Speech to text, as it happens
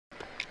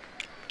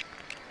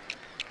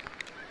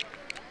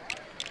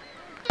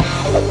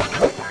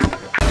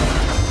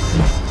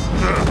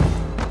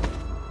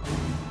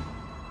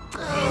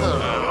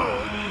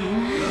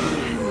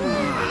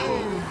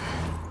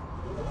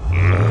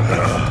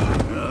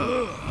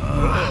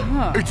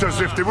It's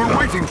as if they were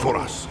waiting for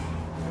us.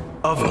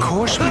 Of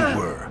course we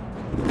were.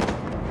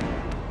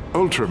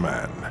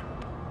 Ultraman,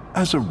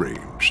 as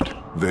arranged,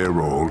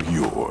 they're all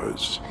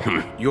yours.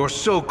 Your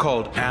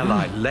so-called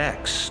ally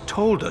Lex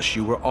told us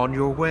you were on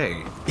your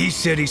way. He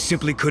said he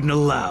simply couldn't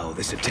allow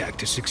this attack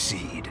to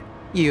succeed.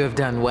 You have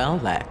done well,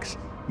 Lex.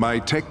 My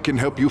tech can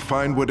help you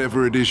find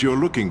whatever it is you're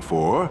looking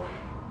for,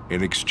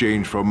 in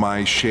exchange for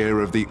my share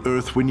of the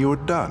Earth when you're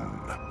done.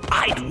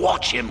 I'd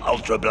watch him,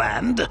 Ultra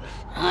Bland.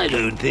 I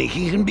don't think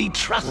he can be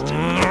trusted.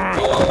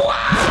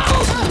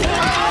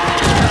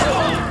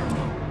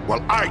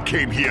 Well, I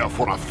came here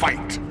for a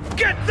fight.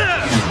 Get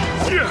there!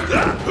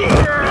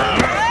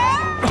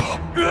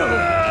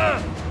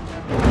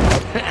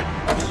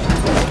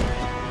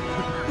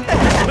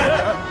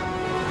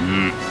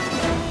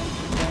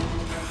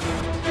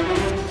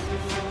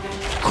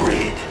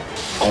 Grid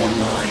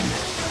online.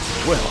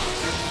 Well,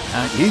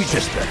 aren't you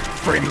just the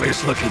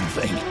friendliest looking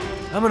thing?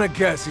 I'm gonna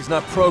guess he's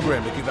not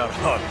programmed to give out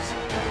hugs.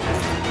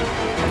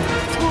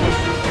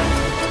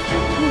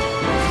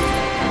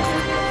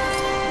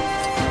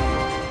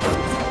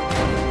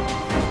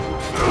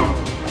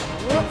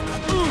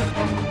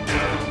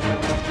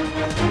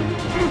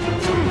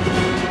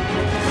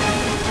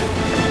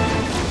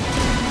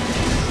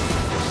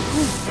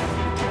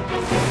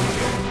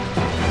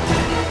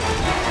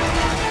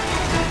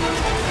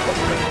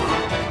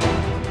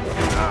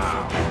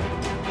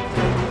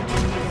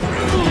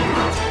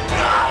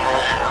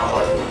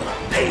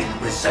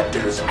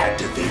 Receptors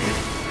activated.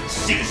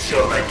 Cease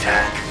your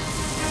attack.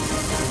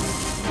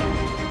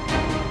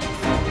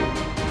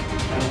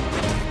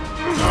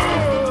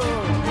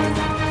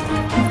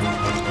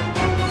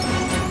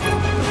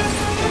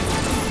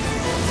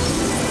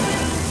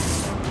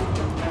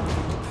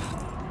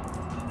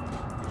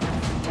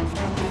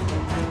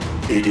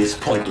 It is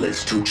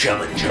pointless to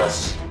challenge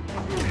us.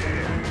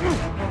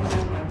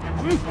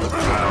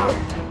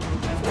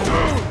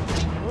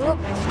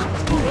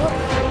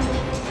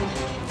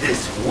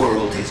 This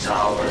world is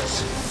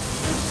ours.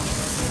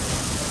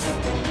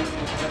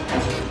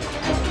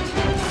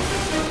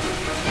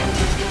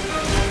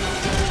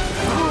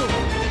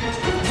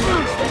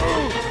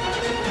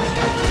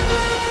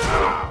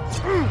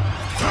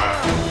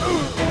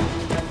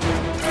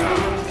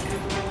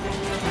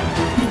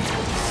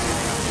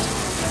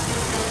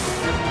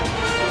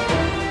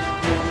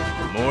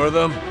 More of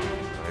them?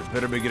 I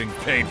better be getting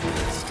paid for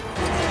this.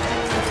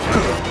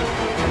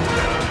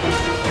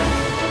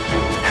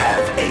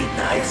 Have a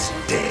nice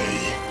day.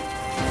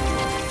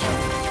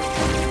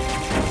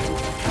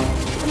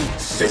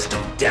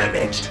 System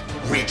damaged.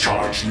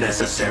 Recharge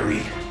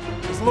necessary.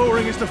 He's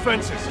lowering his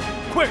defenses.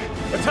 Quick!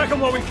 Attack him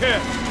while we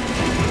can!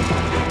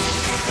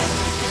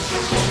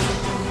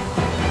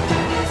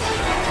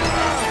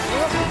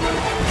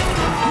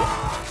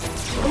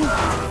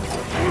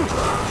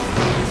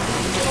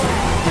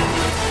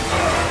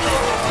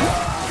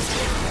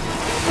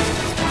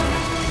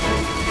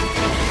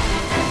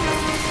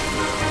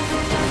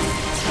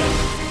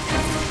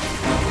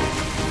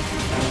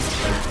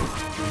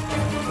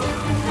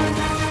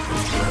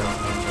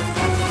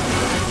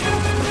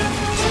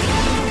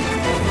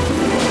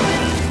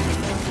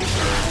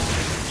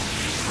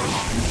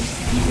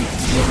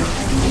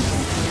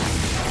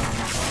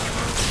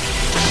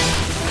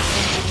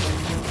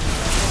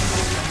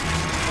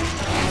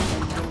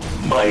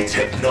 My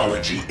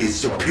technology is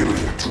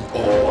superior to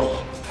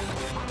all.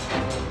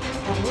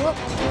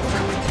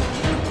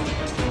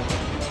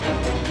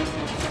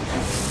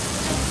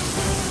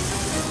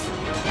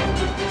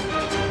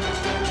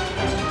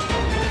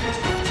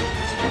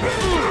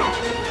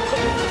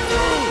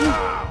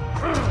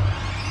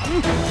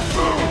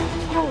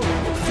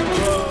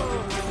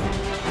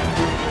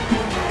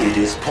 It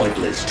is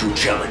pointless to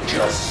challenge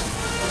us.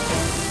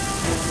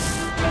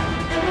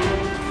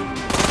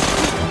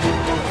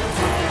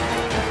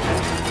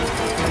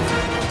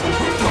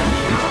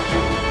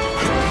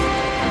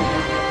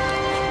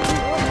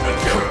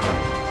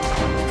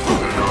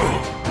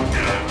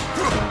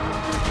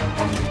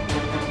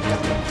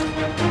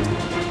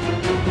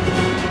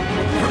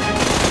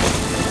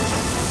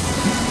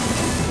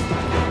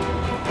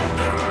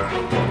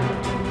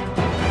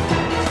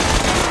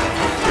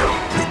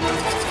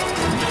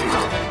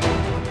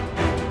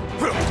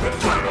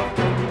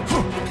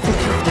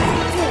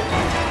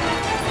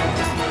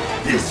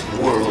 This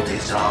world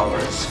is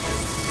ours.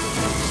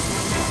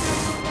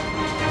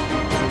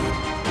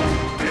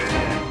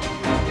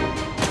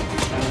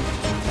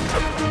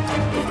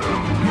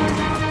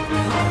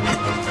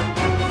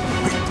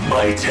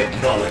 My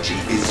technology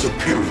is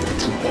superior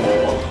to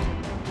all.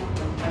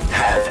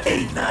 Have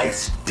a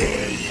nice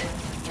day.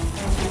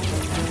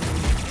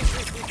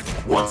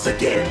 Once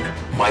again,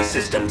 my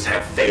systems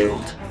have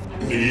failed.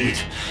 Need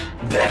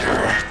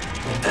better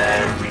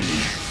battery.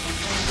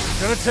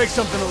 Gonna take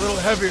something a little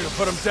heavier to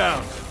put him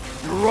down.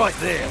 You're right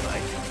there,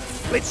 mate.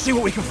 Let's see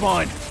what we can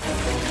find.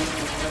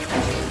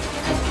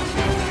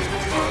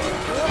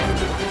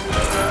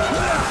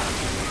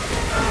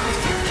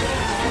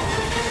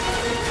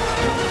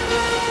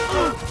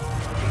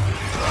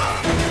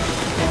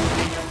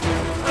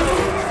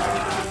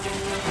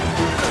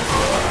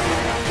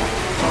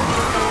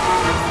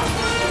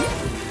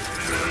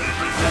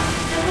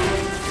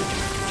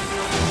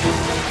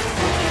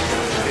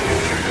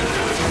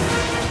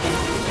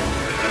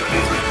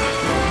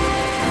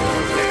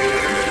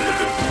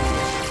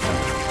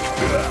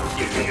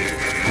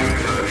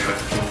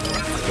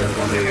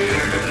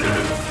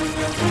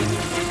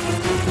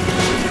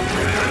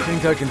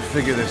 think I can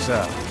figure this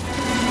out.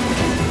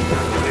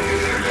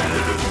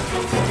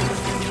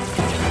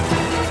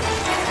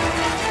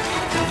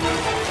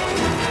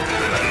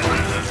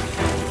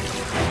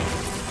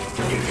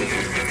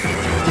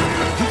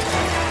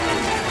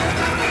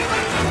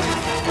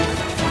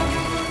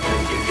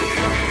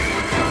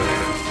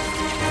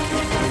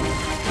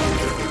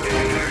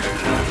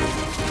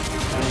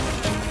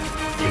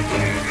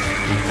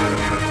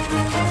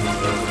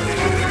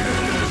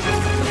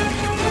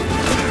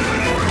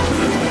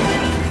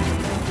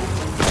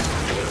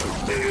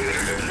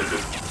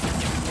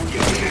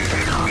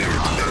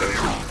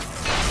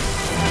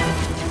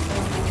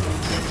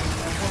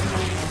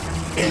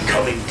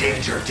 Incoming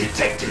danger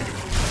detected.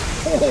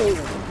 Oh,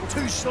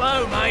 too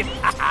slow, mate.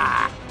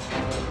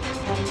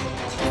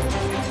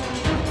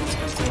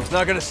 It's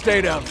not gonna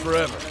stay down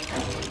forever.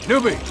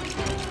 Newbie,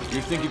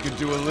 you think you could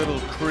do a little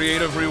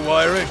creative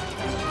rewiring?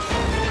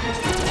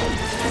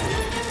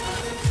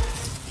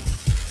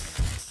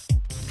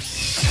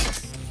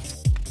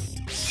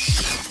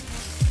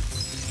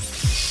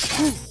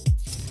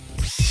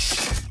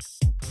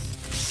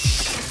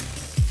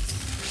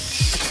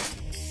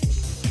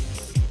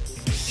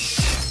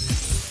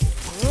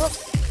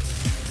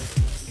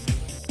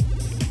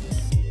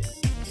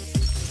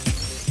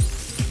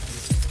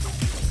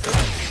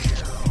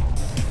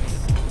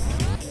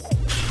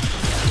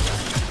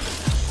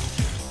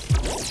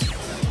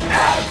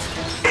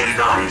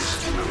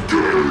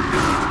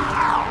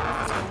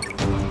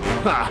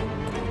 Ha!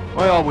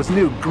 I always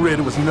knew grid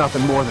was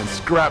nothing more than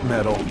scrap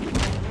metal.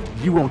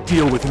 You won't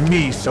deal with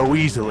me so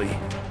easily.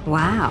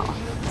 Wow.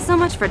 So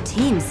much for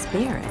team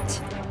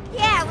spirit.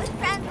 Yeah, with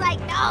friends like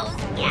those.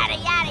 Yada,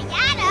 yada,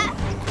 yada.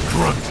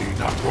 Grunty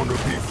not going to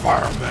be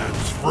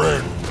Fireman's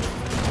friend.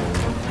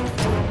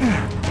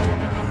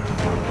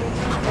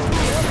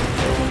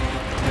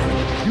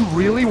 You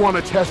really want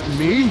to test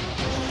me?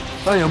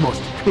 I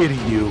almost pity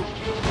you.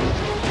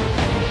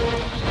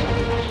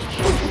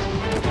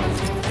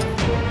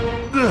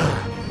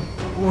 Ugh.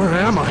 Where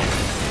am I?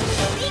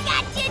 We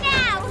got you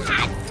now,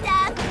 hot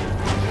stuff.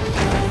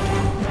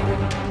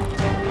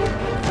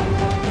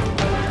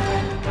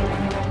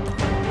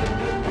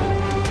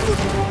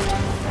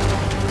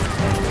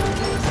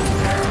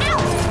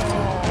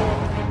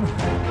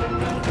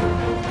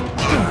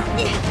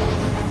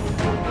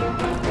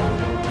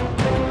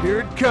 Here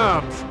it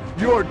comes.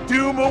 Your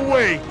doom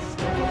awaits.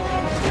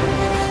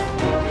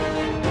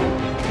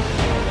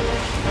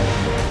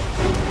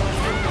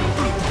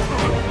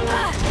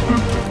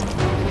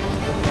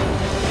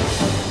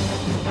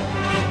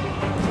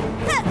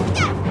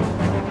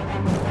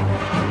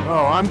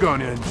 Oh, I'm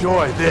going to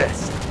enjoy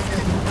this.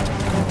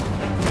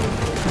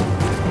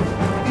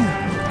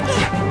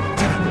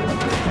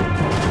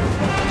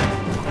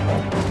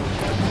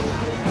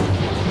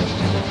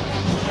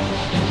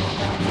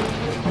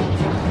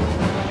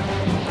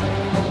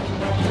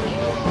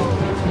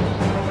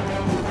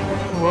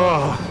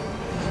 Whoa.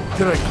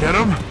 Did I get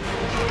him?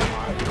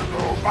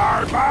 Oh,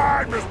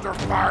 bye-bye, Mr.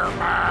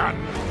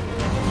 Fireman.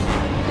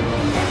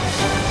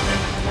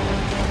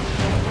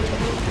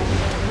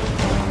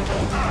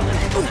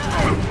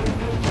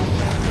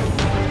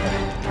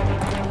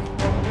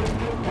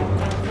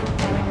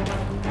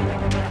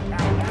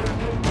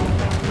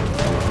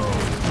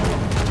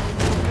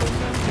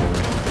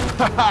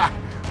 Haha!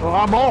 Well,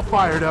 I'm all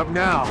fired up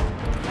now.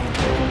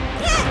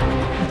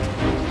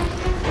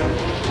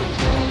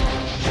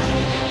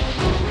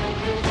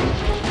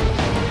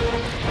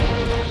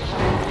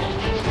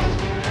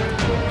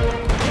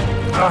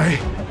 I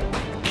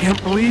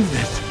can't believe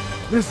this.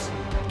 This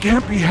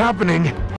can't be happening.